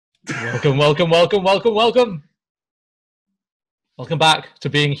Welcome, welcome, welcome, welcome, welcome. Welcome back to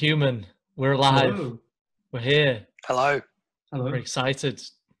Being Human. We're alive. Hello. We're here. Hello. Hello. We're excited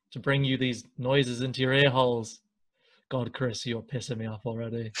to bring you these noises into your ear holes. God, Chris, you're pissing me off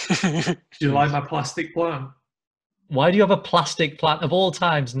already. Do you like my plastic plant? Why do you have a plastic plant? Of all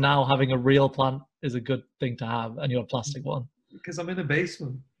times, now having a real plant is a good thing to have, and you have a plastic one. Because I'm in a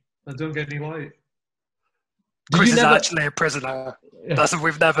basement. I don't get any light. Chris is actually a prisoner. That's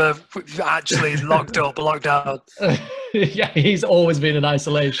we've actually locked down. Yeah, he's always been in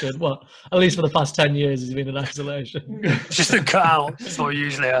isolation. Well, at least for the past 10 years, he's been in isolation. Just a cutout. That's what we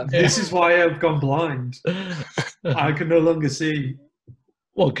usually have. This is why I've gone blind. I can no longer see.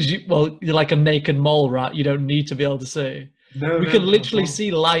 Well, because you're like a naked mole rat. You don't need to be able to see. No, We can literally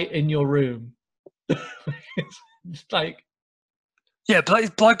see light in your room. It's like, Yeah,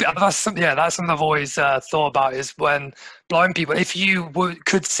 blind people. That's something I've always thought about is when blind people. If you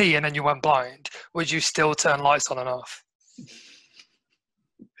could see and then you went blind, would you still turn lights on and off?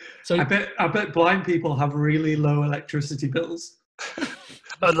 so I bet blind people have really low electricity bills.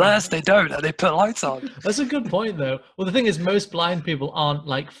 Unless they don't and they put lights on. that's a good point, though. Well, the thing is, most blind people aren't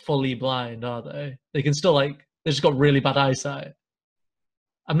like fully blind, are they? They can still they just got really bad eyesight.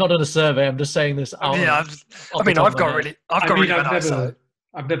 I'm not on a survey. I'm just saying this out. Yeah, I've got really bad eyesight.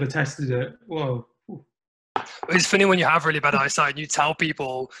 I've never tested it. Whoa. It's funny when you have really bad eyesight and you tell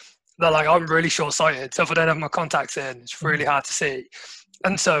people, they're like, I'm really short-sighted, so if I don't have my contacts in, it's really hard to see.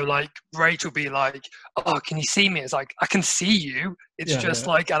 And so, like, Rachel will be like, oh, can you see me? It's like, I can see you. It's just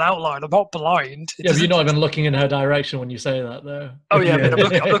like an outline. I'm not blind. Yeah, but you're not even looking in her direction when you say that, though. Oh, yeah, I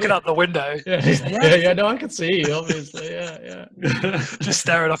mean, I'm looking out the window. Yeah, no, I can see you, obviously. Yeah. Just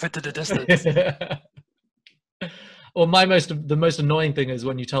staring off into the distance. Well, the most annoying thing is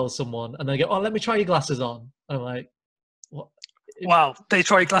when you tell someone and they go, oh, let me try your glasses on. I'm like, what? Wow, they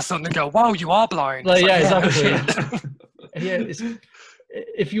try your glasses on and go, wow, you are blind. Like, yeah, like, exactly. Yeah,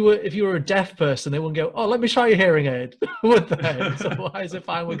 if you were a deaf person, they wouldn't go, oh, let me try your hearing aid, would they? So why is it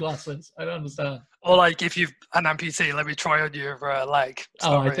fine with glasses? I don't understand. Or like, if you've an amputee, let me try on your leg.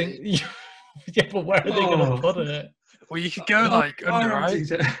 I think, yeah, but where are they going to put it? Well, you could go like under,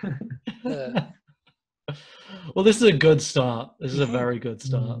 right? Yeah. Well, this is a good start. This is a very good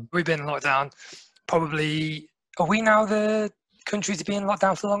start. We've been in lockdown. Probably, are we now the country to be in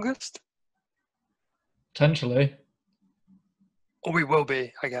lockdown for the longest? Potentially. Or we will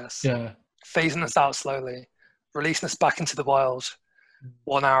be, I guess. Yeah. Phasing us out slowly, releasing us back into the wild,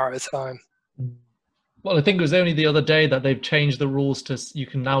 1 hour at a time. Well, I think it was only the other day that they've changed the rules to you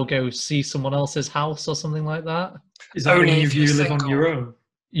can now go see someone else's house or something like that. Is that Only only if if you you're live on single. your own?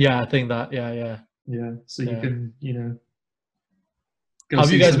 Yeah, I think that. Yeah. Yeah, so you Yeah. can, go How have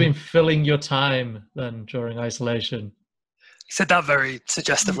see you guys someone. been filling your time then during isolation? You said that very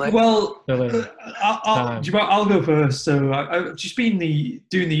suggestively. Well, Filling do you know what, I'll go first. So I've just been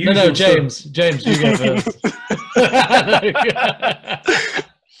doing the usual No, stuff. James, you go first.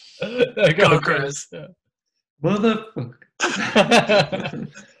 Go, Chris. Yeah. Motherfucker.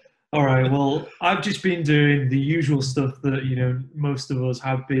 All right, well, I've just been doing the usual stuff that, most of us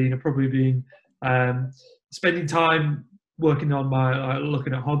have been, probably been spending time working on my,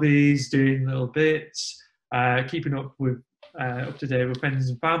 looking at hobbies, doing little bits, keeping up to date with friends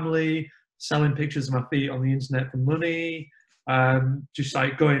and family, selling pictures of my feet on the internet for money, just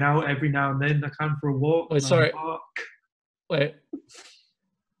like going out every now and then I can for a walk. Wait, around sorry. the park. Wait.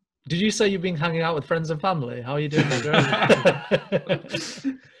 Did you say you've been hanging out with friends and family? How are you doing that?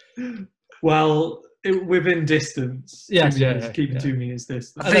 Well, within distance. Yes, keeping yeah. 2 meters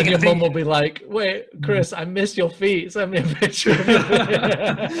distance. And then your mum will be like, wait, Chris, I missed your feet. Send me a picture of your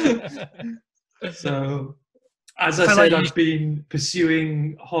feet. So, as I feel said, like I've been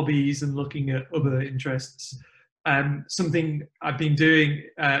pursuing hobbies and looking at other interests. Something I've been doing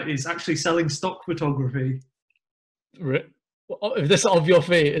is actually selling stock photography. If this of your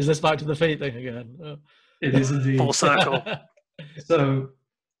feet, is this back to the feet thing again? It is indeed. Full circle. So,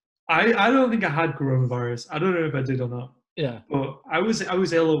 I don't think I had coronavirus. I don't know if I did or not. Yeah. But I was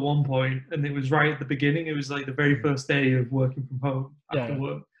ill at one point, and it was right at the beginning. It was like the very first day of working from home after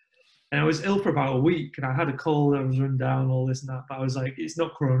work. And I was ill for about a week, and I had a cold, I was run down, all this and that. But I was like, it's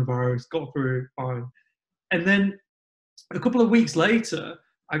not coronavirus, got through it, fine. And then a couple of weeks later,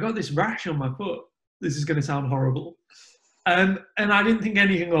 I got this rash on my foot. This is going to sound horrible. And I didn't think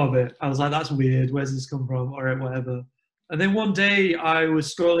anything of it. I was like, that's weird. Where's this come from? All right, whatever. And then one day I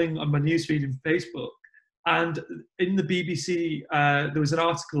was scrolling on my newsfeed in Facebook, and in the BBC, there was an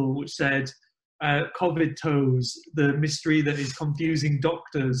article which said, COVID toes, the mystery that is confusing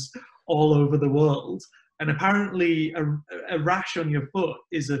doctors all over the world. And apparently, a rash on your foot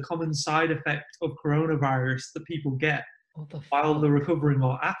is a common side effect of coronavirus that people get while they're recovering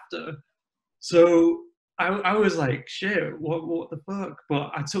or after. So I was like, shit, what the fuck?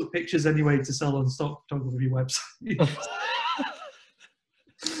 But I took pictures anyway to sell on stock photography website.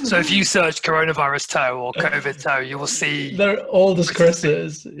 So if you search coronavirus toe or COVID toe, you will see they're all just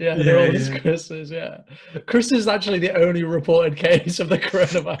Chris's. Yeah, they're all just Chris's. Yeah, Chris is actually the only reported case of the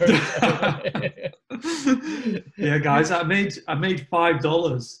coronavirus. Yeah, guys, I made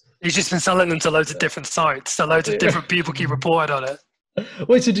 $5. He's just been selling them to loads of different sites, so loads of different people keep reporting on it.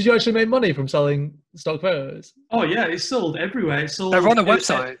 Wait, so did you actually make money from selling stock photos? Oh yeah, it's sold everywhere. It's sold. They're on a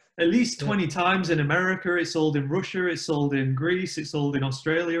website. At least 20 times in America. It's sold in Russia. It's sold in Greece. It's sold in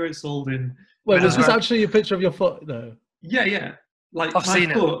Australia. It's sold in. Wait, was this actually a picture of your foot though? Yeah. Like I've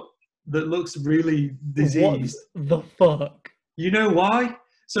seen foot that looks really diseased. What the fuck? You know why?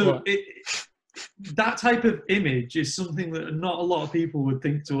 So that type of image is something that not a lot of people would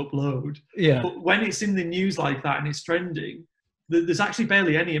think to upload. Yeah. But when it's in the news like that and it's trending, there's actually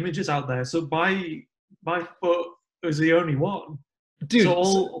barely any images out there. So my foot was the only one. Dude,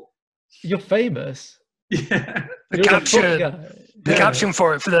 so you're famous. Yeah. The caption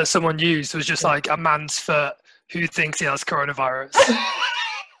for it that someone used was just like a man's foot who thinks he has coronavirus.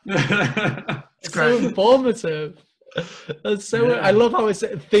 It's so informative. That's so. I love how it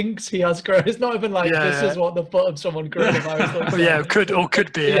thinks he has coronavirus. It's not even like this is what the foot of someone coronavirus looks like. Yeah,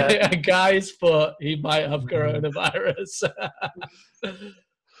 could be. A guy's foot, he might have coronavirus.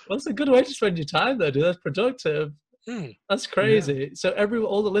 That's a good way to spend your time, though, dude. That's productive. That's crazy. Yeah. So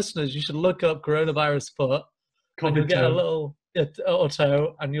all the listeners, you should look up coronavirus foot. And you'll get a little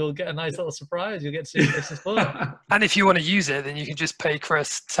toe, and you'll get a nice little surprise. You'll get to see Chris's foot. And if you want to use it, then you can just pay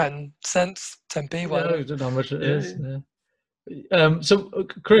Chris 10 cents, 10p. Whatever. I don't know how much it is. Yeah. So,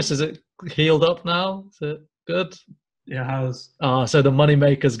 Chris, is it healed up now? Is it good? Yeah, how's? Oh, so the money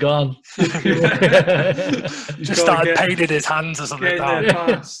maker's gone. Just started painting his hands or something.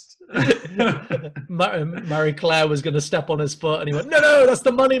 Marie Claire was going to step on his foot, and he went, "No, that's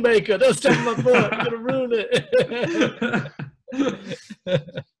the money maker. Don't step on my foot. You're going to ruin it."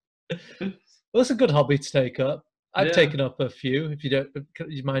 Well, that's a good hobby to take up. I've taken up a few. If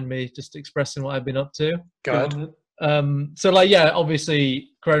you mind me just expressing what I've been up to. Go ahead. So obviously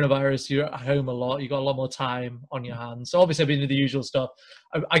coronavirus, you're at home a lot, you got a lot more time on your hands, so obviously I've been doing the usual stuff.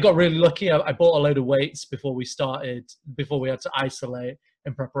 I got really lucky. I bought a load of weights before we had to isolate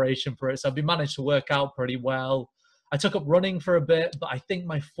in preparation for it, so I've been managed to work out pretty well. I took up running for a bit, but I think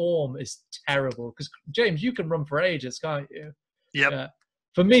my form is terrible because James, you can run for ages, can't you? Yep. Yeah.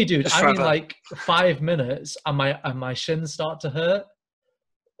 For me, dude, I mean like 5 minutes and my shins start to hurt.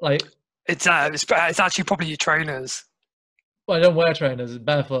 Like it's actually probably your trainers. Well, I don't wear trainers,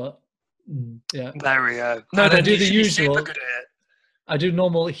 barefoot. Yeah. There we go. No, I do the usual. I do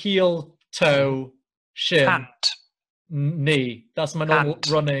normal heel, toe, shin, hand, knee. That's my normal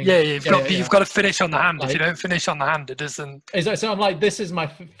running. Yeah, you've got to finish on the hand. Like, if you don't finish on the hand, it doesn't. So I'm like, this is my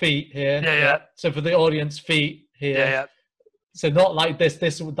feet here. Yeah. So for the audience, feet here. Yeah. So not like this.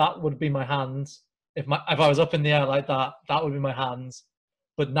 That would be my hands. If I was up in the air like that, that would be my hands.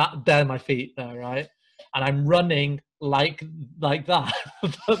 But they're my feet there, right? And I'm running like that.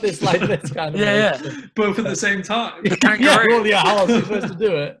 It's like this kind of both at the same time. The kangaroo. How else are you supposed to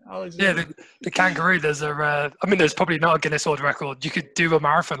do it? The kangaroo. There's there's probably not a Guinness World Record. You could do a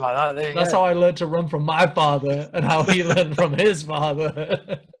marathon like that. That's how I learned to run from my father and how he learned from his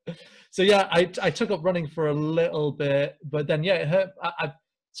father. So I took up running for a little bit, but then it hurt.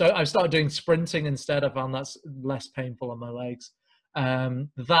 So I started doing sprinting instead. I found that's less painful on my legs.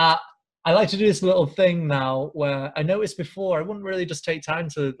 That I like to do this little thing now where I noticed before I wouldn't really just take time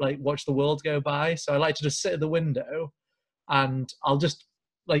to like watch the world go by. So I like to just sit at the window and I'll just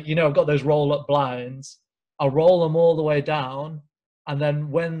I've got those roll up blinds. I'll roll them all the way down. And then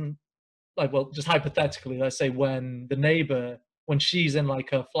when just hypothetically, let's say when the neighbor, when she's in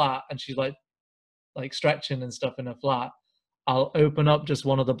like her flat and she's like stretching and stuff in her flat, I'll open up just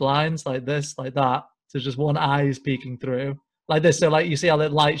one of the blinds like this, like that. So just one eye is peeking through. Like this, so like you see how the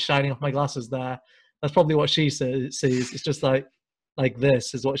light's shining off my glasses there. That's probably what she sees. It's just like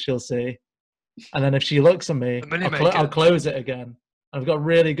this is what she'll see. And then if she looks at me, I'll close it again. I've got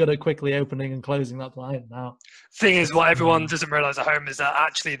really good at quickly opening and closing that blind now. Thing is, what everyone doesn't realise at home is that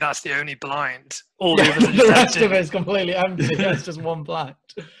actually that's the only blind. All the others the rest of it is completely empty. It's just one blind.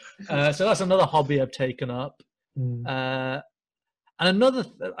 So that's another hobby I've taken up. And another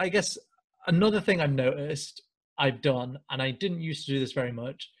thing I've noticed I've done, and I didn't used to do this very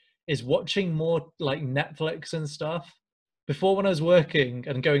much, is watching more like Netflix and stuff. Before, when I was working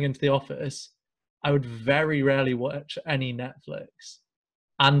and going into the office, I would very rarely watch any Netflix.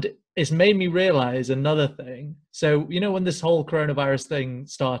 And it's made me realize another thing. So, you know, when this whole coronavirus thing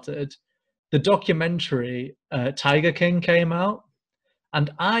started, the documentary Tiger King came out. And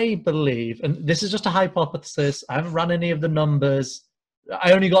I believe, and this is just a hypothesis, I haven't run any of the numbers.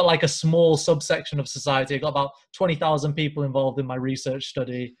 I only got like a small subsection of society. I got about 20,000 people involved in my research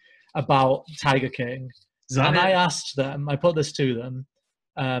study about Tiger King. And I asked them, I put this to them.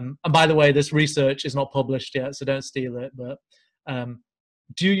 And by the way, this research is not published yet, so don't steal it. But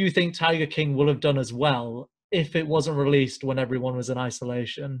do you think Tiger King will have done as well if it wasn't released when everyone was in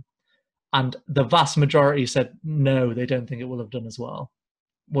isolation? And the vast majority said, no, they don't think it will have done as well.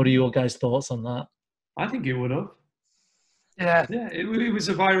 What are your guys' thoughts on that? I think it would have. Yeah. Yeah, it was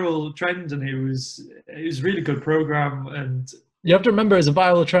a viral trend, and it was a really good program. And you have to remember, it's a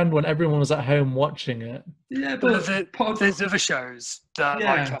viral trend when everyone was at home watching it. Yeah, but there's other shows that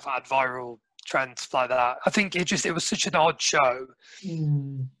like have had viral trends like that. I think it was such an odd show.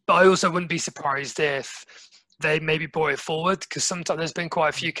 But I also wouldn't be surprised if they maybe brought it forward, because sometimes there's been quite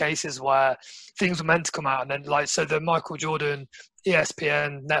a few cases where things were meant to come out, and then like, so the Michael Jordan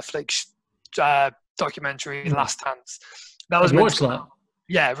ESPN Netflix documentary Last Dance, that was meant to come out.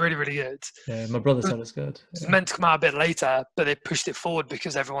 Yeah, really, really good. Yeah, my brother said it's good. It's meant to come out a bit later, but they pushed it forward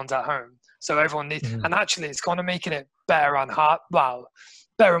because everyone's at home. So everyone needs, and actually it's kind of making it better and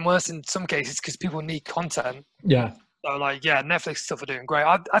better and worse in some cases, because people need content. Yeah. So like, yeah, Netflix stuff are doing great.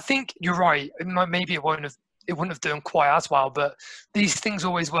 I think you're right. Maybe it wouldn't have done quite as well, but these things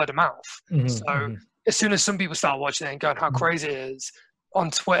always word of mouth. So as soon as some people start watching it and going, how crazy it is, on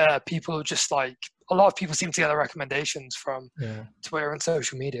Twitter, people are just like, a lot of people seem to get their recommendations from Twitter and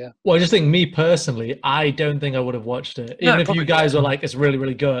social media. Well, I just think, me personally, I don't think I would have watched it. Even if you guys were like, it's really,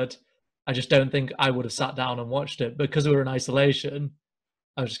 really good, I just don't think I would have sat down and watched it, because we were in isolation.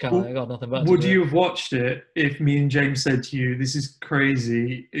 I was just kind of like, I got nothing better. Would you have watched it if me and James said to you, this is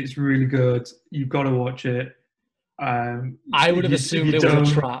crazy, it's really good, you've got to watch it? I would have assumed it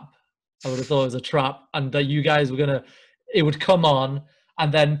was a trap. I would have thought it was a trap, and that you guys were it would come on,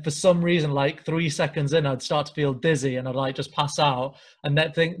 and then for some reason, like 3 seconds in, I'd start to feel dizzy and I'd like just pass out. And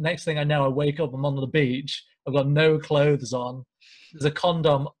next thing I know, I wake up, I'm on the beach, I've got no clothes on, there's a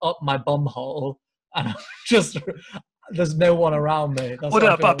condom up my bum hole, and I'm just, there's no one around me. That's what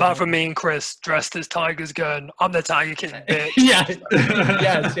up, apart from me and Chris dressed as tigers going, I'm the Tiger King, bitch. Yeah.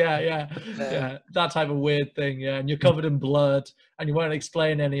 That type of weird thing, yeah. And you're covered in blood, and you won't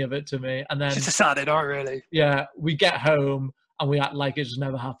explain any of it to me. And then it's just a Saturday night, really. Yeah, we get home and we act like it just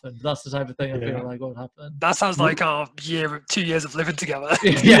never happened. That's the type of thing I feel like would happen. That sounds like our 2 years of living together.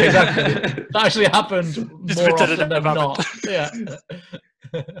 Yeah, exactly. That actually happened more often than not. Yeah.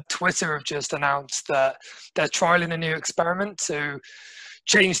 Twitter have just announced that they're trialing a new experiment to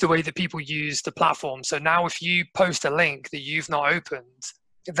change the way that people use the platform. So now if you post a link that you've not opened,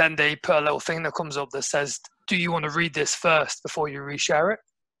 then they put a little thing that comes up that says, do you want to read this first before you reshare it?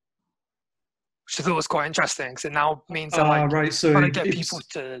 Which I thought was quite interesting, because it now means that so trying to get people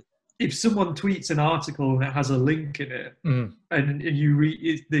to... If someone tweets an article and it has a link in it, and you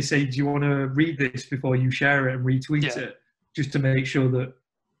read, they say, do you want to read this before you share it and retweet it, just to make sure that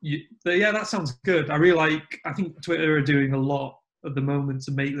that sounds good. I think Twitter are doing a lot at the moment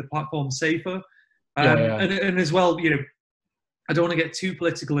to make the platform safer. And as well, I don't want to get too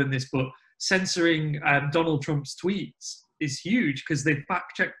political in this, but censoring Donald Trump's tweets is huge, because they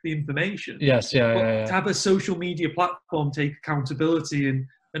fact check the information. To have a social media platform take accountability and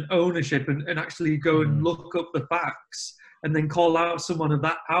ownership and actually go and look up the facts and then call out someone of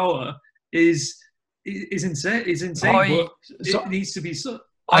that power is insane. It's insane. It needs to be so.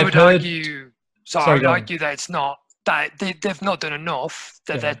 I would argue that it's not, that they've not done enough,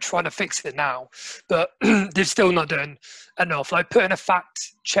 that they're trying to fix it now, but they've still not done enough. Like putting a fact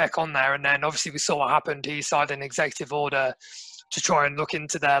check on there, and then obviously we saw what happened. He signed an executive order to try and look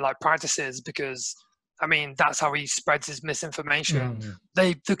into their practices, because I mean, that's how he spreads his misinformation.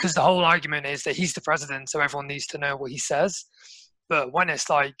 Because the whole argument is that he's the president, so everyone needs to know what he says. But when it's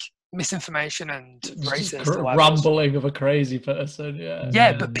like misinformation and racist, rambling of a crazy person,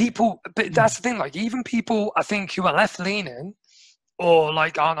 but that's the thing. Like even people, I think, who are left leaning or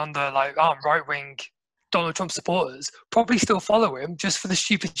aren't on the right wing Donald Trump supporters, probably still follow him just for the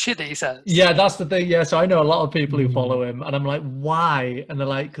stupid shit that he says. Yeah, that's the thing. Yeah, so I know a lot of people who follow him, and I'm like, why? And they're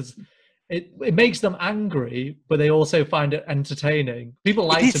like, because it makes them angry, but they also find it entertaining. People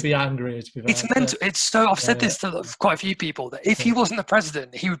like to be angry. It's meant to, it's so. I've said this to quite a few people, that if he wasn't the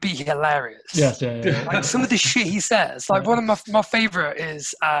president, he would be hilarious. Yes, Like some of the shit he says. Like one of my favorite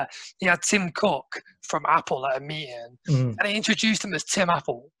is he had Tim Cook from Apple at a meeting, and he introduced him as Tim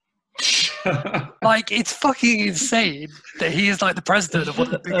Apple. Like, it's fucking insane that he is like the president of one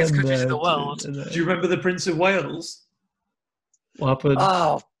of the biggest countries in the world. Do you remember the Prince of Wales? What happened?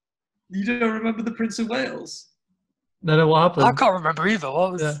 Oh, You don't remember the Prince of Wales? No, what happened? I can't remember either.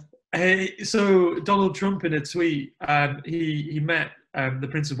 What was? Yeah. Hey, so Donald Trump in a tweet, he met the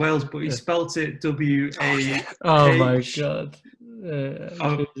Prince of Wales, but he spelt it W-A. Oh my god.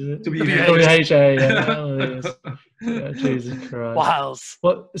 W-H-A. Yeah, Jesus Christ. Wow.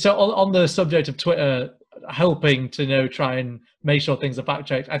 But so on the subject of Twitter helping to try and make sure things are fact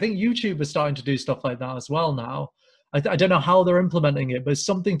checked, I think YouTube is starting to do stuff like that as well now. I don't know how they're implementing it, but it's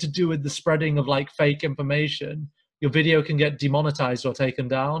something to do with the spreading of like fake information. Your video can get demonetized or taken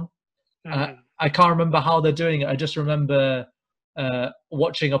down. I can't remember how they're doing it. I just remember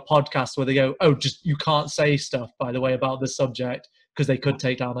watching a podcast where they go, "Oh, just you can't say stuff, by the way, about this subject because they could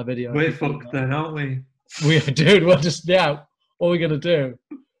take down a video." We're fucked then, aren't we? Dude, we're just what are we gonna do?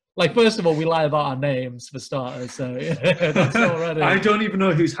 Like, first of all, we lie about our names for starters, so that's already. I don't even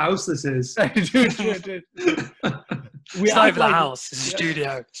know whose house this is. dude. It's not even a house, it's a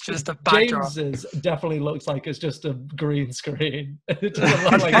studio. It's just a backdrop. James's definitely looks like it's just a green screen. It doesn't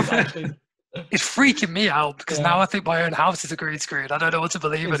look like it's actually. It's freaking me out because now I think my own house is a green screen. I don't know what to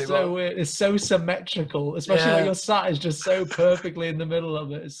believe it's anymore. So weird. It's so symmetrical, especially like your sat is just so perfectly in the middle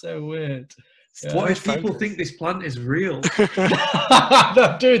of it. It's so weird. What if people think this plant is real?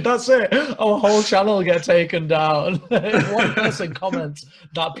 No, dude, that's it. Our whole channel will get taken down. If one person comments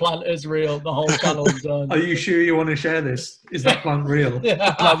that plant is real, the whole channel's done. Are you sure you want to share this? Is that plant real? The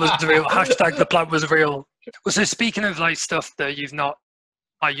plant was real. Hashtag the plant was real. Well, so speaking of like stuff that you've not,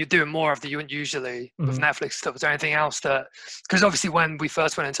 like you're doing more of that you wouldn't usually with Netflix stuff, is there anything else that, because obviously when we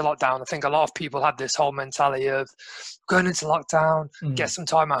first went into lockdown, I think a lot of people had this whole mentality of going into lockdown, get some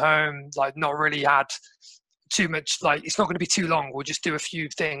time at home, like not really had too much, like it's not going to be too long, we'll just do a few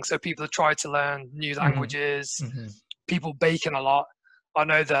things. So people have tried to learn new languages, people baking a lot. I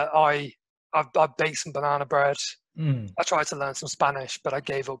know that I've baked some banana bread. I tried to learn some Spanish, but I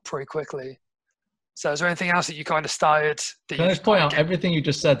gave up pretty quickly. So is there anything else that you kind of started? Can I just point out, everything you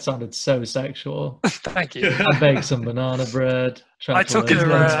just said sounded so sexual. Thank you. I baked some banana bread. I took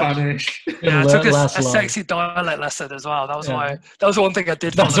Spanish. Yeah, I took a sexy dialect lesson as well. That was that was one thing I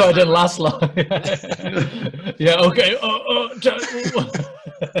did. That's what I did last long. Yeah, okay.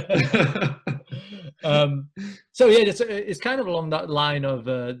 So yeah, it's kind of along that line of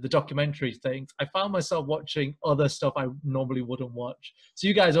the documentary things. I found myself watching other stuff I normally wouldn't watch. So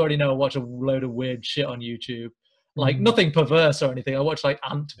you guys already know I watch a load of weird shit on YouTube. Like nothing perverse or anything. I watch like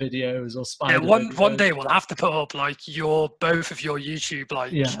ant videos or spider. Yeah, one day we'll have to put up like both of your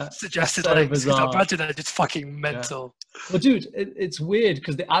YouTube suggested links. I imagine they're just fucking mental. Yeah. Well, dude, it's weird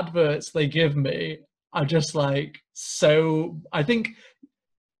because the adverts they give me are just like so. I think,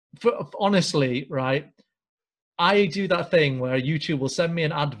 honestly, right. I do that thing where YouTube will send me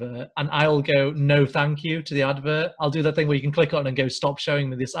an advert and I'll go, no, thank you to the advert. I'll do that thing where you can click on it and go, stop showing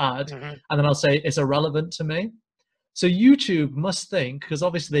me this ad. And then I'll say, it's irrelevant to me. So YouTube must think, because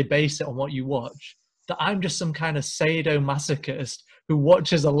obviously they base it on what you watch, that I'm just some kind of sadomasochist who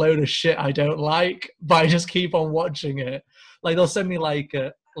watches a load of shit I don't like, but I just keep on watching it. Like they'll send me like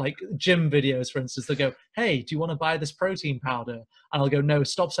gym videos, for instance. They'll go, hey, do you want to buy this protein powder? And I'll go, no,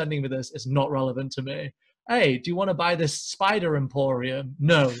 stop sending me this. It's not relevant to me. Hey, do you want to buy this spider emporium?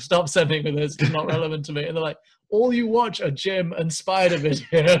 No, stop sending me this. It's not relevant to me. And they're like, all you watch are gym and spider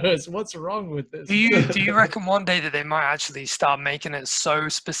videos. What's wrong with this? Do you reckon one day that they might actually start making it so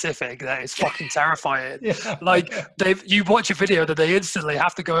specific that it's fucking terrifying? Like you watch a video that they instantly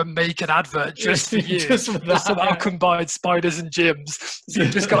have to go and make an advert just for you. Just for that, somehow combine spiders and gyms. So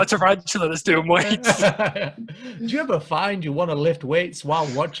you've just got a tarantula that's doing weights. Do you ever find you want to lift weights while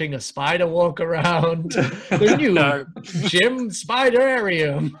watching a spider walk around? The new gym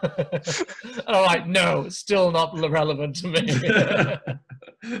spiderarium. And I'm like, no, still not relevant to me.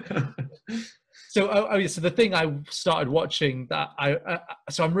 So the thing I started watching that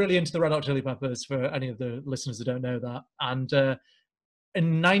so I'm really into the Red Hot Chili Peppers, for any of the listeners who don't know that. And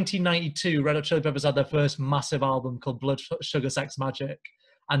in 1992, Red Hot Chili Peppers had their first massive album called Blood Sugar Sex Magik.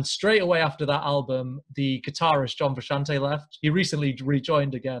 And straight away after that album, the guitarist John Frusciante left. He recently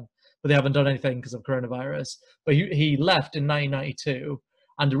rejoined again, but they haven't done anything because of coronavirus. But he left in 1992.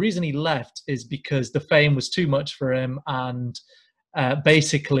 And the reason he left is because the fame was too much for him. And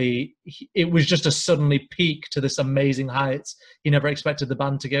basically, it was just a suddenly peak to this amazing heights he never expected the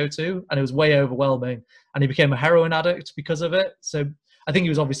band to go to. And it was way overwhelming. And he became a heroin addict because of it. So I think he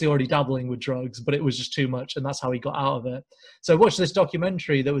was obviously already dabbling with drugs, but it was just too much. And that's how he got out of it. So I watched this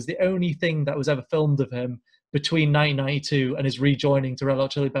documentary that was the only thing that was ever filmed of him between 1992 and his rejoining to Red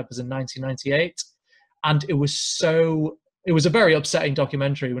Hot Chili Peppers in 1998. And it was a very upsetting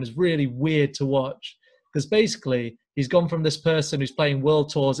documentary, and it's really weird to watch, because basically he's gone from this person who's playing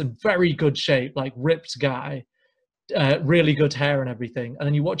world tours in very good shape, like ripped guy, really good hair and everything. And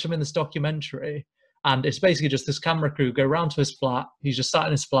then you watch him in this documentary, and it's basically just this camera crew go round to his flat. He's just sat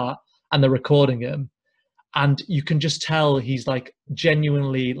in his flat and they're recording him. And you can just tell he's like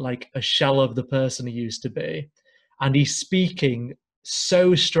genuinely like a shell of the person he used to be. And he's speaking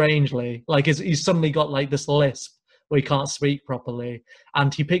so strangely, like he's suddenly got like this lisp where he can't speak properly.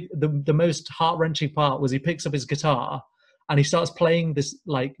 And he picked the most heart-wrenching part was he picks up his guitar and he starts playing this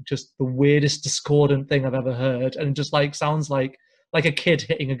like just the weirdest discordant thing I've ever heard. And it just like sounds like a kid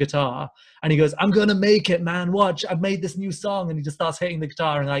hitting a guitar. And he goes, "I'm gonna make it, man, watch, I've made this new song." And he just starts hitting the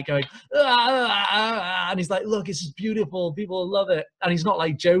guitar and like going, and he's like, "Look, it's just beautiful, people will love it." And he's not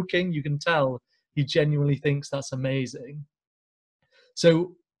like joking, you can tell he genuinely thinks that's amazing.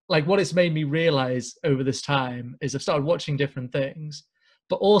 So like what it's made me realize over this time is I've started watching different things,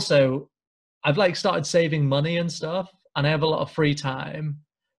 but also I've like started saving money and stuff, and I have a lot of free time.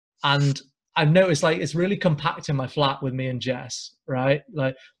 And I've noticed like it's really compacting my flat with me and Jess, right?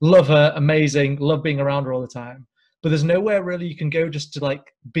 Like love her, amazing, love being around her all the time. But there's nowhere really you can go just to like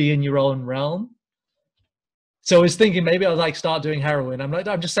be in your own realm. So I was thinking maybe I'd like start doing heroin.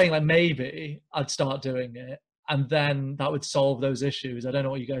 I'm just saying like maybe I'd start doing it, and then that would solve those issues. I don't know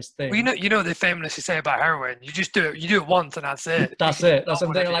what you guys think. Well, you know what they famously say about heroin. You just do it. You do it once, and that's it. That's it. That's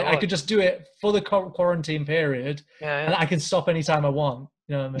something like I could just do it for the quarantine period, and I can stop anytime I want.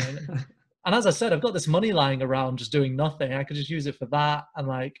 You know what I mean? And as I said, I've got this money lying around just doing nothing. I could just use it for that, and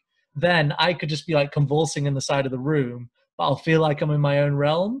like then I could just be like convulsing in the side of the room, but I'll feel like I'm in my own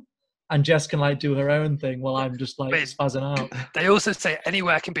realm. And Jess can like do her own thing while I'm just like spazzing out. They also say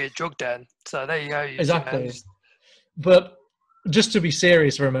anywhere can be a drug den. So there you go. Exactly. But just to be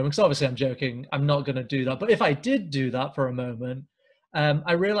serious for a moment, because obviously I'm joking, I'm not going to do that. But if I did do that for a moment,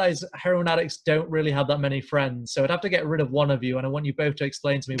 I realize heroin addicts don't really have that many friends. So I'd have to get rid of one of you. And I want you both to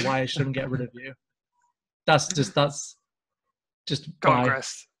explain to me why I shouldn't get rid of you. That's just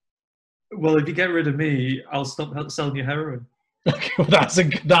Congress. Well, if you get rid of me, I'll stop selling you heroin. Well, that's a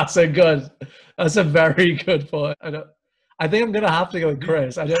very good point. I think I'm gonna have to go with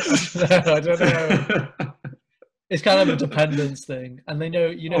Chris. I don't know. It's kind of a dependence thing, and they know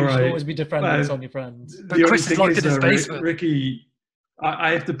you should always be dependent on your friends. But Chris is locked in his basement. Ricky,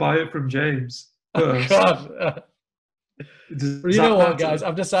 I have to buy it from James first. Oh, God. You know what, guys?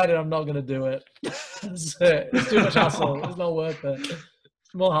 I've decided I'm not gonna do it. That's it. It's too much hassle. It's not worth it.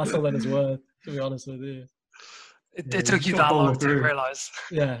 It's more hassle than it's worth, to be honest with you. It took you that long to realise.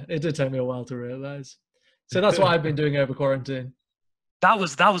 Yeah, it did take me a while to realise. So that's what I've been doing over quarantine. That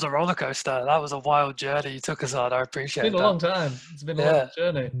was a roller coaster. That was a wild journey you took us on. I appreciate it. It's been a long time. It's been a long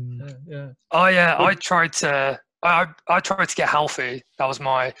journey. Yeah. Oh yeah, I tried to get healthy. That was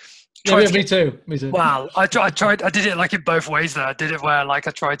my. Me too. Wow, I tried. I did it like in both ways. Though I did it where like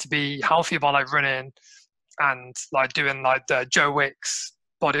I tried to be healthy by like running, and like doing like the Joe Wicks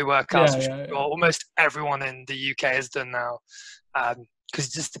body workouts, which almost everyone in the UK has done now, because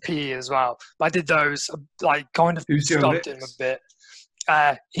it's just the PE as well. But I did those, like kind of stopped him a bit.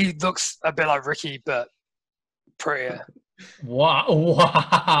 He looks a bit like Ricky, but prettier.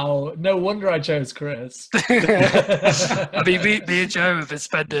 Wow! No wonder I chose Chris. I mean, me and Joe have been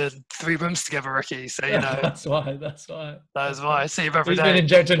spending 3 months together, Ricky. So you know. That's why. That is why I see him every day. He's been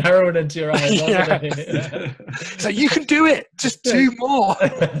injecting heroin into your eyes. So you can do it. Just do more.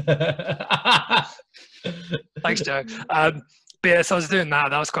 Thanks, Joe. But yeah, so I was doing that.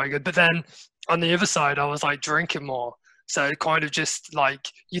 That was quite good. But then on the other side, I was like drinking more. So kind of just like,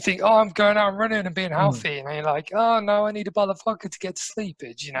 you think, oh, I'm going out and running and being healthy. And then you're like, oh, no, I need a bottle of vodka to get to sleep.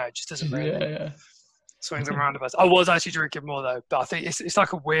 It, it just doesn't really swings and roundabouts. I was actually drinking more though, but I think it's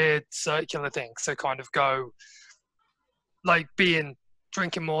like a weird circular thing. So kind of go like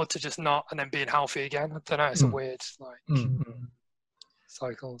drinking more to just not, and then being healthy again. I don't know. It's a weird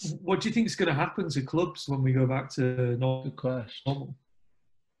cycles. What do you think is going to happen to clubs when we go back to normal? Good question.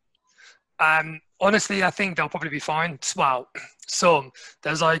 Honestly, I think they'll probably be fine. Well,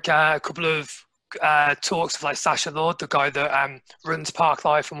 there's like a couple of talks with like Sasha Lord, the guy that runs Park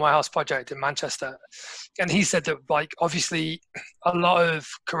Life and Warehouse Project in Manchester, and he said that like obviously a lot of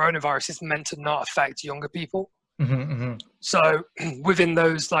coronavirus is meant to not affect younger people. So within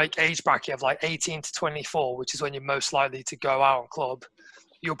those like age bracket of like 18 to 24, which is when you're most likely to go out and club,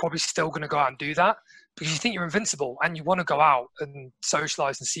 you're probably still going to go out and do that. Because you think you're invincible and you want to go out and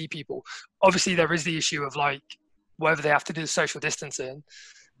socialize and see people. Obviously, there is the issue of like whether they have to do social distancing.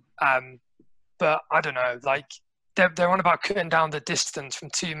 But but I don't know, like they're on about cutting down the distance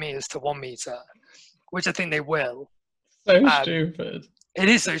from 2 meters to 1 meter, which I think they will. So stupid. It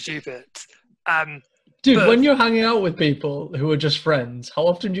is so stupid. Dude, when you're hanging out with people who are just friends, how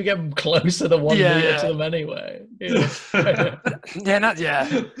often do you get closer than 1 meter to them anyway?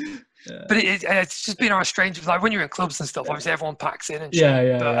 But it's just been our strange. Like when you're in clubs and stuff, obviously everyone packs in and shit.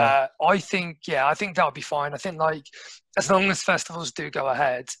 I think that'll be fine. I think like as long as festivals do go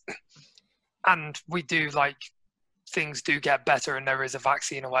ahead, and we do like things do get better, and there is a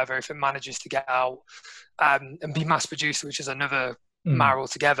vaccine or whatever, if it manages to get out and be mass produced, which is another matter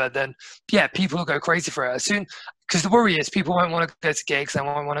altogether, then people will go crazy for it as soon. Because the worry is people won't want to go to gigs, they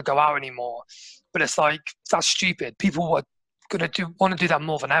won't want to go out anymore. But it's like that's stupid. People want to do that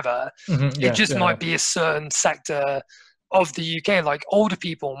more than ever. It just might be a certain sector of the UK, like older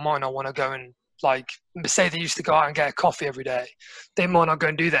people might not want to go and like say they used to go out and get a coffee every day. They might not go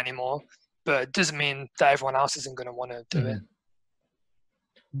and do that anymore, but it doesn't mean that everyone else isn't going to want to do it.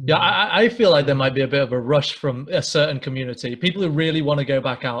 Yeah, I feel like there might be a bit of a rush from a certain community. People who really want to go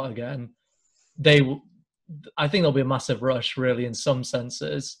back out again, I think there'll be a massive rush really in some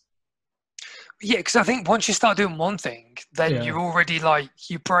senses. Yeah, because I think once you start doing one thing, then you're already like,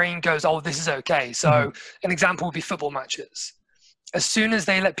 your brain goes, oh, this is okay. So an example would be football matches. As soon as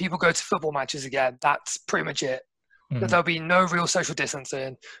they let people go to football matches again, that's pretty much it. There'll be no real social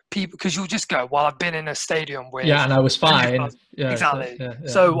distancing. People, because you'll just go, well, I've been in a stadium with... Yeah, and I was fine. Exactly.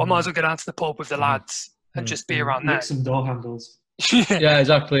 So I might as well go down to the pub with the lads and just be around there. Some door handles. Yeah,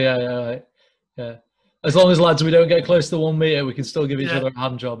 exactly. Yeah. As long as, lads, we don't get close to 1 meter, we can still give each other a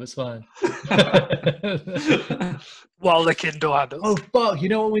hand job. It's fine. While licking door handles. Oh, fuck. You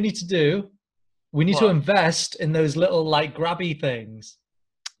know what we need to do? We need to invest in those little, like, grabby things.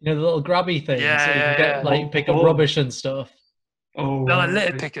 You know, the little grabby things. So you can get, like, pick up rubbish and stuff. Oh, they're like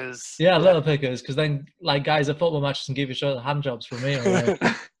litter pickers. Yeah, litter pickers. Because then, like, guys at football matches can give each other hand jobs for me. Right?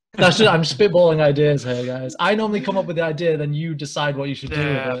 I'm spitballing ideas here, guys. I normally come up with the idea, then you decide what you should do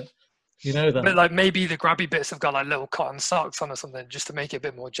with it. You know that. But like maybe the grabby bits have got like little cotton socks on or something, just to make it a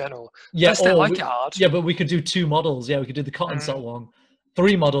bit more general. Yeah, they like it hard. Yeah, but we could do 2 models. Yeah, we could do the cotton sock one,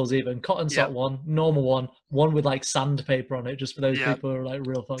 3 models even. Cotton sock one, normal one with like sandpaper on it, just for those people who are like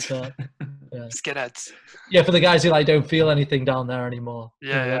real fucked up. Yeah. Skinheads. Yeah, for the guys who like don't feel anything down there anymore.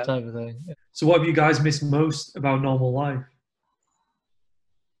 Yeah, that type of thing. Yeah. So, what have you guys missed most about normal life?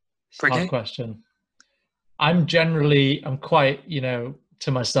 Hard question. I'm quite, to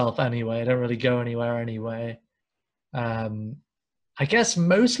myself anyway. I don't really go anywhere anyway. I guess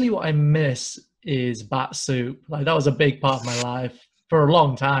mostly what I miss is bat soup. Like that was a big part of my life for a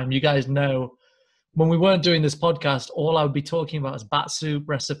long time. You guys know when we weren't doing this podcast, all I would be talking about is bat soup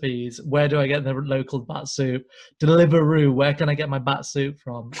recipes. Where do I get the local bat soup? Deliveroo. Where can I get my bat soup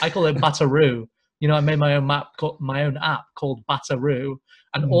from? I call it Bataroo. I made my own app called Bataroo,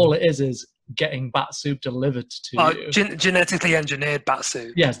 and all it is getting bat soup delivered to you. Genetically engineered bat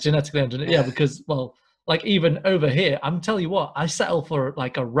soup. Yes, genetically engineered. Yeah, because like even over here, I'm telling you what, I settle for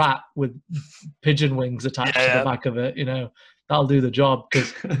like a rat with pigeon wings attached to the back of it. That'll do the job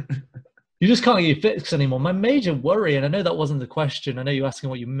because you just can't get your fix anymore. My major worry, and I know that wasn't the question. I know you're asking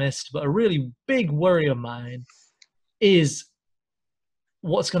what you missed, but a really big worry of mine is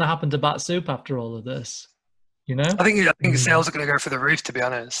what's going to happen to bat soup after all of this. I think sales are going to go through the roof, to be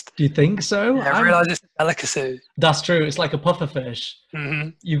honest. Do you think so? Yeah, I realise it's a delicacy. That's true. It's like a puffer fish.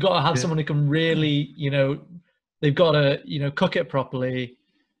 You've got to have someone who can really, they've got to, cook it properly.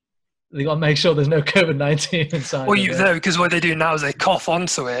 They've got to make sure there's no COVID-19 inside. Well, because what they do now is they cough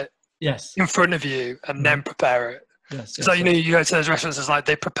onto it. Yes. In front of you and then prepare it. Yes. So, you go to those restaurants, it's like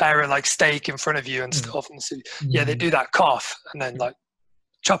they prepare it like steak in front of you and stuff. And so, they do that cough and then like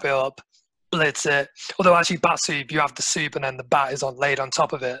chop it up. Blitz it. Although actually bat soup, you have the soup and then the bat is laid on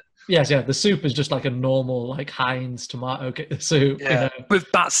top of it. Yes, yeah. The soup is just like a normal like Heinz tomato soup. Yeah,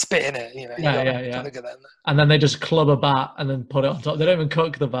 with bat spit in it. Yeah. And then they just club a bat and then put it on top. They don't even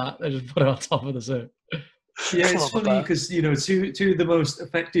cook the bat. They just put it on top of the soup. Yeah, it's funny because two of the most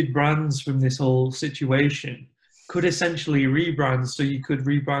affected brands from this whole situation could essentially rebrand. So you could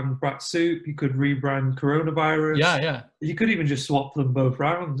rebrand bat soup. You could rebrand coronavirus. Yeah. You could even just swap them both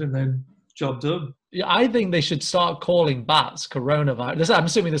round and then. Job done. Yeah, I think they should start calling bats coronavirus. I'm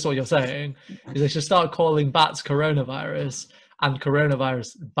assuming that's what you're saying. Is they should start calling bats coronavirus and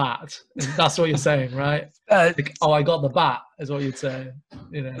coronavirus bat. That's what you're saying, right? I got the bat, is what you'd say.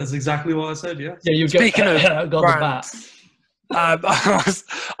 That's exactly what I said. Yeah. Yeah, you Speaking of got brands, the bat.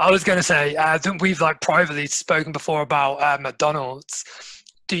 I was going to say, I think we've like privately spoken before about McDonald's.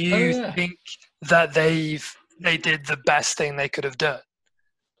 Do you think that they did the best thing they could have done?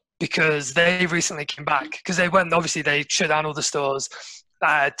 because they recently came back, because they went, obviously they shut down all the stores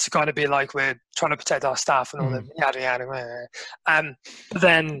to kind of be like, we're trying to protect our staff and all that, yada yada. But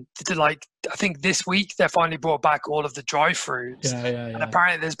then like, I think this week they finally brought back all of the drive-throughs, and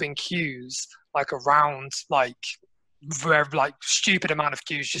apparently there's been queues like around like very like stupid amount of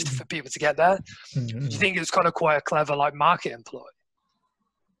queues just for people to get there. Do you think it's kind of quite a clever like market employ?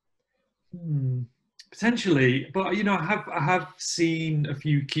 Potentially, but you know, I have seen a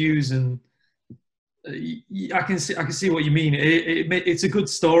few queues, and I can see what you mean. It's a good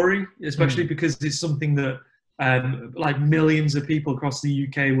story, especially because it's something that like millions of people across the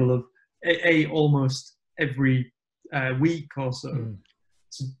UK will have almost every week or so.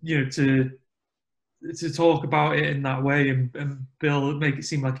 So, you know, to talk about it in that way and make it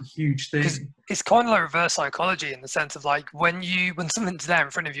seem like a huge thing. It's kind of like reverse psychology in the sense of like when something's there in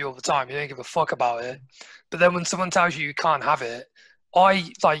front of you all the time, you don't give a fuck about it. But then when someone tells you can't have it,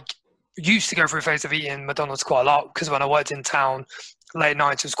 I like used to go through a phase of eating McDonald's quite a lot, because when I worked in town, late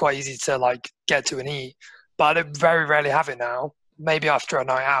nights was quite easy to like get to and eat. But I very rarely have it now, maybe after a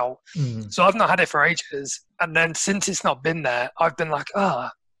night out. So I've not had it for ages. And then since it's not been there, I've been like,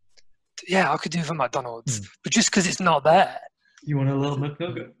 yeah, I could do for McDonald's, but just because it's not there. You want a little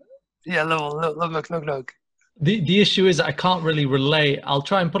McNugget? Yeah, a little McNugget. The issue is I can't really relate. I'll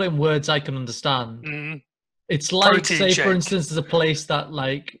try and put it in words I can understand. It's like, protein say, shake. For instance, there's a place that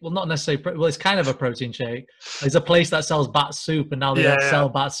like, well, not necessarily, well, it's kind of a protein shake. There's a place that sells bat soup, and now they don't sell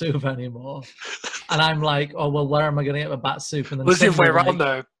bat soup anymore. And I'm like, oh, well, where am I going to get my bat soup? And then it was the other way around,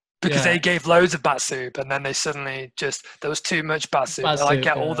 though. Because they gave loads of bat soup, and then they suddenly there was too much bat soup. They're like,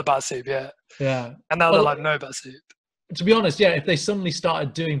 get all the bat soup, Yeah. And now they're like, no bat soup. To be honest, if they suddenly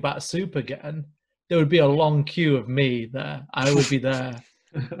started doing bat soup again, there would be a long queue of me there. I would be there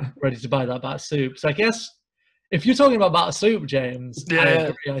ready to buy that bat soup. So I guess if you're talking about bat soup, James, I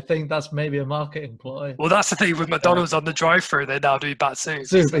agree. I think that's maybe a marketing ploy. Well, that's the thing with McDonald's on the drive-thru. They now do bat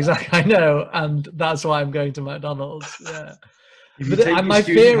soup. Exactly. I know. And that's why I'm going to McDonald's. Yeah. If you take my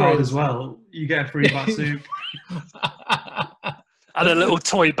fear card as well, you get a free bat soup. And a little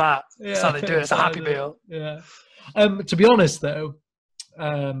toy bat. That's how they do it. It's a Happy Meal. Yeah. To be honest, though,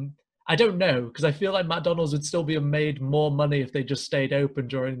 I don't know, because I feel like McDonald's would still be made more money if they just stayed open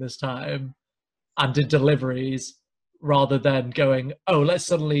during this time and did deliveries, rather than going, oh, let's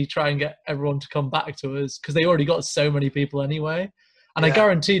suddenly try and get everyone to come back to us, because they already got so many people anyway. And I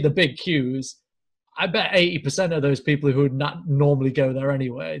guarantee the big queues, I bet 80% of those people who would not normally go there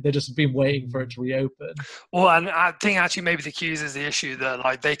anyway, they've just been waiting for it to reopen. Well, and I think actually maybe the queues is the issue, that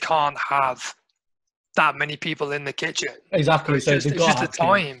like they can't have that many people in the kitchen. Exactly. So it's just the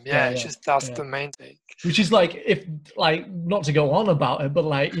time. It's just that's the main thing. Which is like, if like, not to go on about it, but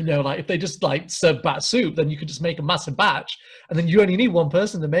like, you know, like if they just like serve bat soup, then you could just make a massive batch, and then you only need one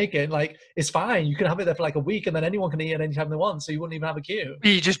person to make it. Like, it's fine. You can have it there for like a week, and then anyone can eat it anytime they want, so you wouldn't even have a queue.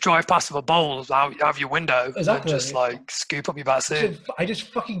 You just drive past with a bowl out your window, and just like scoop up your bat soup. I just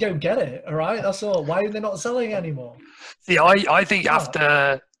fucking don't get it. All right, that's all. Why are they not selling it anymore? See, I think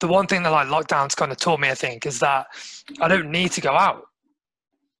after the one thing that like lockdowns kind of taught me, I think, is that I don't need to go out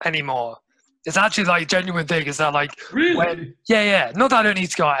anymore. It's actually like a genuine thing, is that like, really? Not that I don't need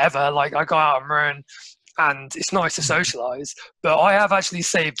to go out ever. Like, I go out and run, and it's nice to socialize, but I have actually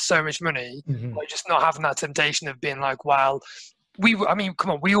saved so much money, like just not having that temptation of being like, well, come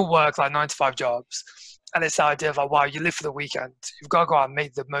on, we all work like 9 to 5 jobs, and it's the idea of like, wow, you live for the weekend. You've got to go out and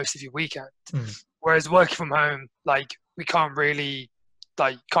make the most of your weekend. Whereas working from home, like, we can't really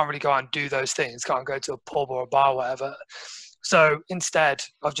go out and do those things. Can't go to a pub or a bar or whatever. So instead,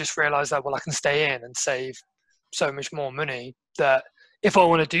 I've just realized that, well, I can stay in and save so much more money, that if I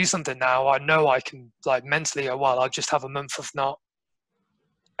want to do something now, I know I can, like, mentally go, well, I'll just have a month of not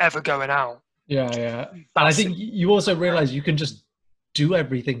ever going out. Yeah. And I think you also realize you can just do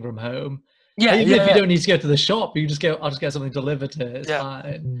everything from home. Even if you don't need to go to the shop, you just go, I'll just get something delivered to it. It's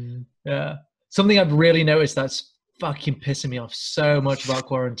fine. Yeah. Something I've really noticed that's fucking pissing me off so much about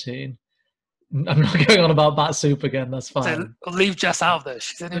quarantine. I'm not going on about bat soup again. That's fine. So leave Jess out of this.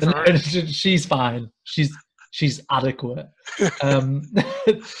 She's in it She's fine. She's adequate.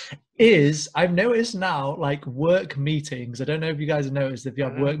 I've noticed now, like, work meetings. I don't know if you guys have noticed, if you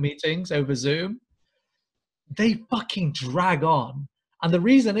have work meetings over Zoom, they fucking drag on. And the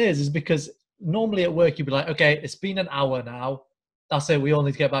reason is because normally at work you'd be like, okay, it's been an hour now. That's it. We all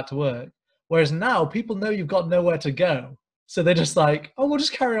need to get back to work. Whereas now people know you've got nowhere to go. So they're just like, oh, we'll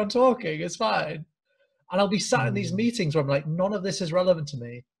just carry on talking. It's fine. And I'll be sat in these meetings where I'm like, none of this is relevant to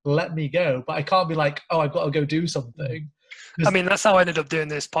me. Let me go. But I can't be like, oh, I've got to go do something. I mean, that's how I ended up doing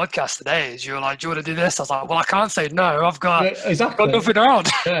this podcast today. Is you were like, "Do you want to do this?" I was like, "Well, I can't say no. I've got exactly. got nothing on."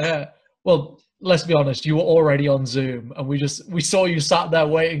 Yeah. Well, let's be honest. You were already on Zoom, and we saw you sat there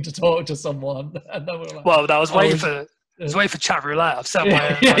waiting to talk to someone, and then we were like, "Well, I was waiting for chat roulette. I've set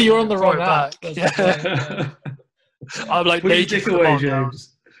my yeah, you're on the wrong app. Yeah. I'm like, put your dick away,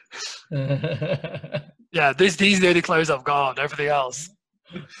 James. Yeah, these are the only clothes I've got. Everything else.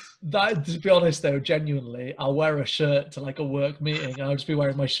 That, to be honest though, genuinely, I'll wear a shirt to like a work meeting and I'll just be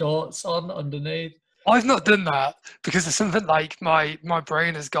wearing my shorts on underneath. I've not done that because it's something like my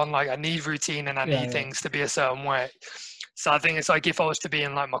brain has gone like I need routine and I need things to be a certain way. So I think it's like if I was to be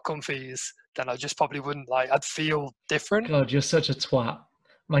in like my comfies, then I just probably wouldn't I'd feel different. God, you're such a twat.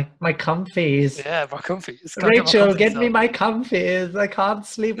 My comfies. Yeah, my comfies. Rachel, get me my comfies. I can't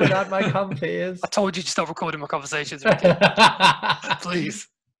sleep without my comfies. I told you to stop recording my conversations. Please.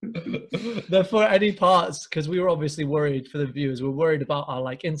 They're for any parts, because we were obviously worried for the viewers. We're worried about our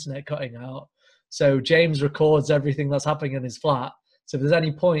like internet cutting out. So James records everything that's happening in his flat. So if there's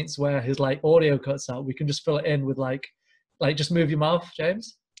any points where his like audio cuts out, we can just fill it in with like just move your mouth,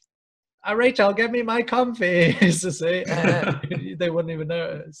 James. Rachel, get me my comfies. To see, they wouldn't even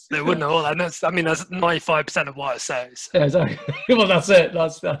notice. They wouldn't know. I mean, that's 95% of what it says. Yeah, exactly. Well, that's it.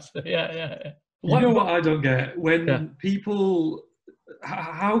 That's yeah. You know what I don't get when people.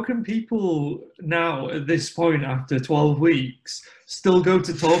 How can people now, at this point, after 12 weeks, still go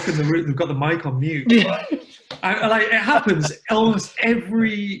to talk and they've got the mic on mute? Yeah. It happens almost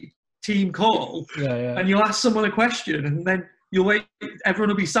every team call, and you'll ask someone a question, and then you'll wait. Everyone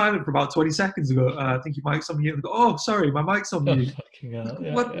will be silent for about 20 seconds and go, I think your mic's on mute. And go, oh, sorry, my mic's on mute.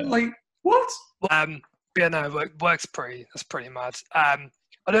 Like, what? Yeah, no, that's pretty mad. I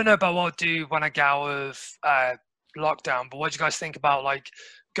don't know about what I'll do when I get out of lockdown, but what do you guys think about like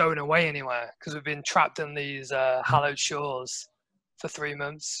going away anywhere? Because we've been trapped in these hallowed shores for 3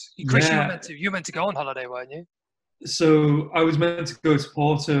 months. Chris, you were meant to go on holiday, weren't you? So I was meant to go to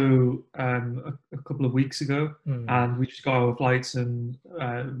Porto a couple of weeks ago, and we just got our flights and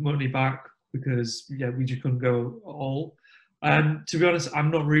money back because we just couldn't go at all. And to be honest,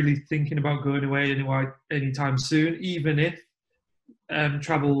 I'm not really thinking about going away anytime soon, even if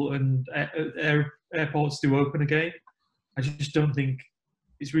travel and airports do open again. I just don't think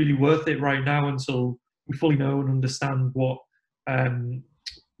it's really worth it right now until we fully know and understand what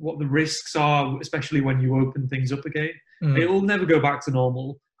the risks are, especially when you open things up again. It will never go back to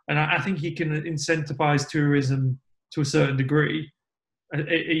normal, and I think you can incentivize tourism to a certain degree.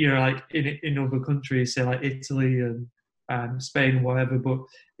 Like in other countries, say like Italy and Spain or whatever, but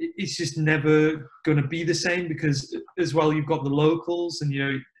it's just never going to be the same because as well you've got the locals, and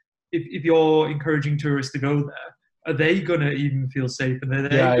if you're encouraging tourists to go there, are they going to even feel safe? And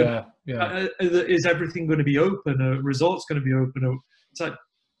is everything going to be open? Are resorts going to be open? It's like,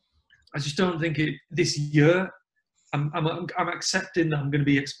 I just don't think this year. I'm accepting that I'm going to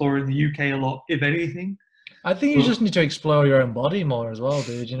be exploring the UK a lot, if anything. I think you just need to explore your own body more as well,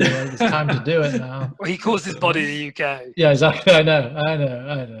 dude. It's time to do it now. Well, he calls his body the UK. Yeah, exactly. I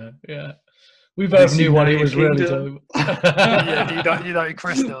know. Yeah. We both knew what he was really talking about. you know,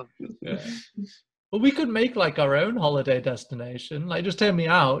 Crystal. Yeah. Well, we could make like our own holiday destination. Like, just hear me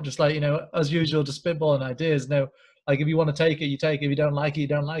out. Just like, as usual, just spitballing ideas. Like if you want to take it, you take it. If you don't like it, you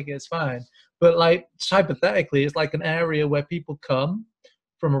don't like it. It's fine. But like hypothetically, it's like an area where people come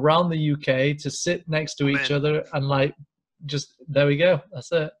from around the UK to sit next to each other and like just there we go.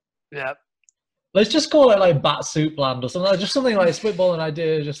 That's it. Yeah. Let's just call it like Bat Soup Land or something. Just something like a spitballing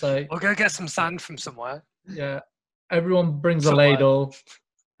idea. Just like we'll go get some sand from somewhere. Yeah. Everyone brings a ladle.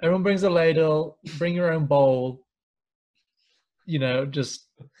 Everyone brings a ladle. Bring your own bowl. Just.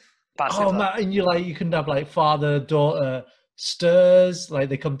 Man, and you can have like father daughter stirs, like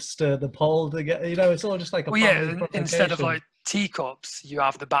they come to stir the pole together. It's all just like a instead of like teacups, you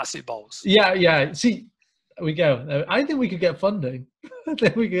have the Batsuit bowls. Yeah. See, we go. I think we could get funding. I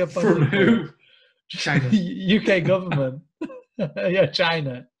think we could get funding. From who? China. UK government. Yeah,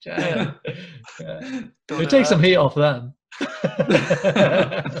 China. Yeah. We'll take some heat off them.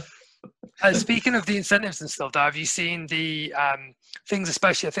 Speaking of the incentives and stuff, though, have you seen the things,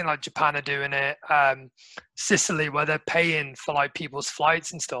 especially I think like Japan are doing it, Sicily, where they're paying for like people's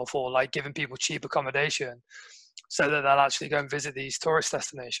flights and stuff, or like giving people cheap accommodation so that they'll actually go and visit these tourist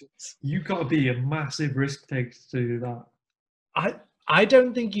destinations? You've got to be a massive risk taker to do that. I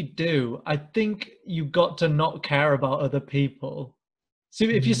don't think you do. I think you've got to not care about other people. See,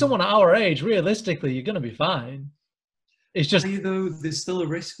 if you're someone our age, realistically, you're going to be fine. It's just though there's still a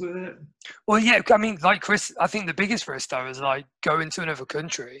risk with it. Well, yeah, I mean, like Chris, I think the biggest risk though is like going to another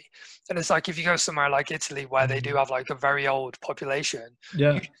country, and it's like if you go somewhere like Italy where they do have like a very old population,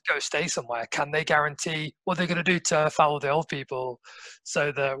 yeah. you just go stay somewhere. Can they guarantee what they're going to do to follow the old people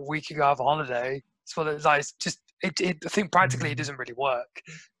so that we can go have a holiday? So it's like I think practically it doesn't really work.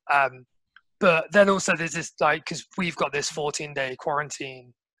 But then also there's this like because we've got this 14-day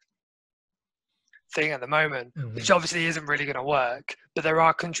quarantine thing at the moment, which obviously isn't really going to work, but there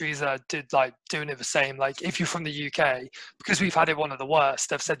are countries that did like doing it the same. Like if you're from the UK, because we've had it one of the worst,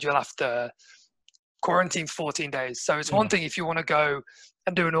 they've said you'll have to quarantine for 14 days. So it's one thing if you want to go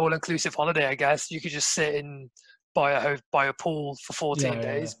and do an all-inclusive holiday, I guess you could just sit in by a pool for 14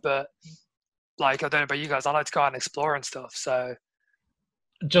 days. But like I don't know about you guys, I like to go out and explore and stuff. So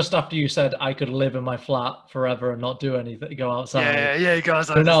just after you said I could live in my flat forever and not do anything, go outside. Yeah, you guys.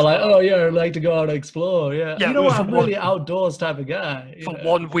 They're now like, oh yeah, I'd like to go out and explore. Yeah, you know what? I'm really outdoors type of guy. For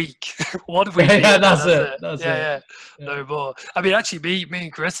 1 week, 1 week. Yeah, that's it. Yeah, no more. I mean, actually, me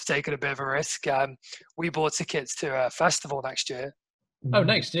and Chris are taking a bit of a risk. We bought tickets to a festival next year. Oh,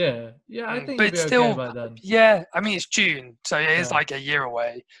 next year? Yeah, I think but it'll it's be still, okay by then. Yeah, I mean, it's June, so it is like a year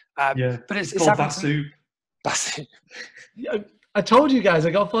away. But it's called Basu. Basu. Yeah, I told you guys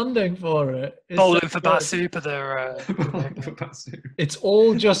I got funding for it. It's Bowling for Basu, but they're... It's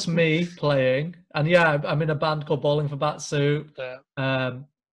all just me playing. And yeah, I'm in a band called Bowling for Batsuit. Yeah.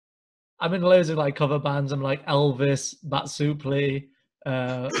 I'm in loads of like cover bands. I'm like Elvis, Batsoupli,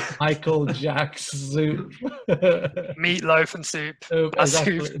 Michael Jackson, Meatloaf and Soup.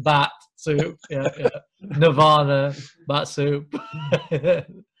 Exactly. Bat Soup. Yeah. Nirvana, Bat Soup.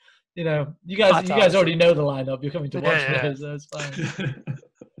 You know, you guys already know the lineup. You're coming to watch this, so it's fine.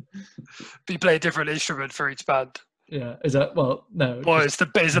 But you play a different instrument for each band. Yeah, is that no? Well, it's the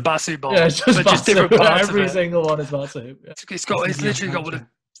bassoon bowl. Yeah, it's just different parts. Every single one is bassoon. Yeah. It's literally got one of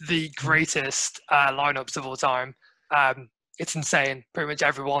the greatest lineups of all time. It's insane. Pretty much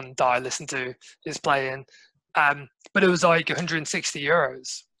everyone that I listen to is playing. But it was like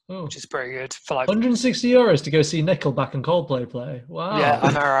 €160, which is pretty good for like €160 to go see Nickelback and Coldplay play. Wow. Yeah,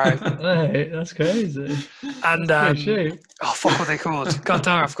 I know, right? Hey, that's crazy. And oh fuck, what are they called? God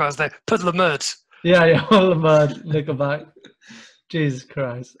damn, of course they Puddle of Mud. Yeah, Puddle of Mud, Nickelback. Jesus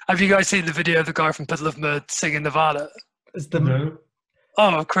Christ. Have you guys seen the video of the guy from Puddle of Mud singing Nirvana? No.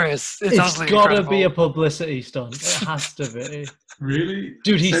 Oh, Chris, it's got to be a incredible. Publicity stunt. It has to be. Really?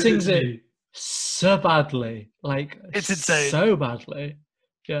 Dude, he sings it so badly. Like, it's insane. So badly.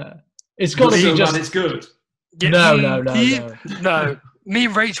 Yeah. It's got to be just... It's good. Yeah, No. Me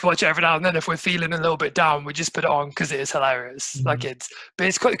and Rach watch it every now and then. If we're feeling a little bit down, we just put it on because it is hilarious. But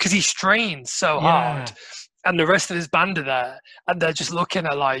it's because he strains so hard, and the rest of his band are there, and they're just looking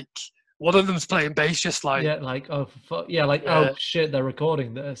at like one of them's playing bass, just like oh shit, they're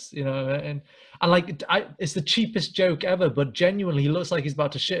recording this, you know, and like it's the cheapest joke ever, but genuinely, he looks like he's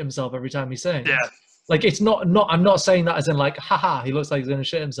about to shit himself every time he sings. Yeah. Like it's not. I'm not saying that as in like, haha, he looks like he's going to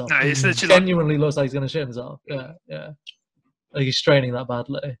shit himself. No, he genuinely looks like he's going to shit himself. Yeah. Like he's straining that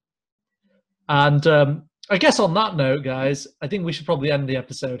badly. And I guess on that note, guys, I think we should probably end the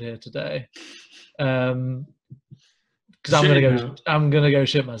episode here today. Because I'm gonna go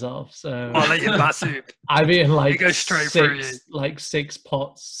shit myself. So I'll let you bat soup. I've eaten like go straight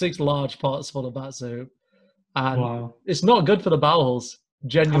six large pots full of bat soup, and it's not good for the bowels.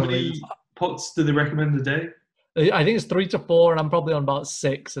 Genuinely. How many pots do they recommend a day? I think it's 3 to 4, and I'm probably on about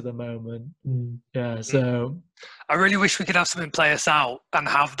 6 at the moment. Yeah, so I really wish we could have something play us out and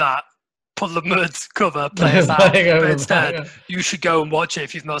have that Puddle of Mud cover play us out. But instead, you should go and watch it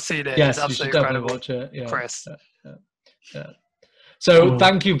if you've not seen it. Yes, it's absolutely incredible. Watch it. Yeah, Chris. Yeah. So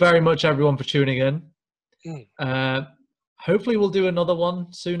thank you very much, everyone, for tuning in. Hopefully, we'll do another one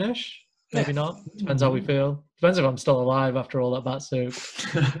soonish. Maybe not. Depends how we feel. Depends if I'm still alive after all that bat soup.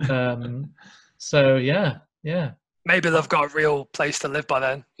 So yeah. Maybe they've got a real place to live by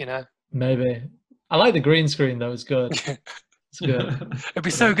then, you know. Maybe. I like the green screen though. It's good. It's good. It'd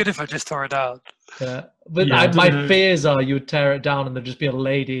be so good if I just tore it down. Yeah, but my fears are you would tear it down and there'd just be a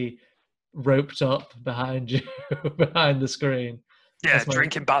lady roped up behind you, behind the screen. Yeah,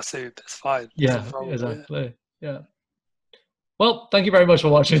 drinking bat soup. It's fine. Yeah, exactly. Yeah. Well, thank you very much for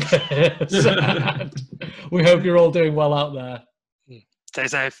watching this. We hope you're all doing well out there. Stay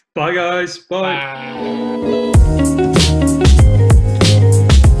safe. Bye, guys. Bye. Bye.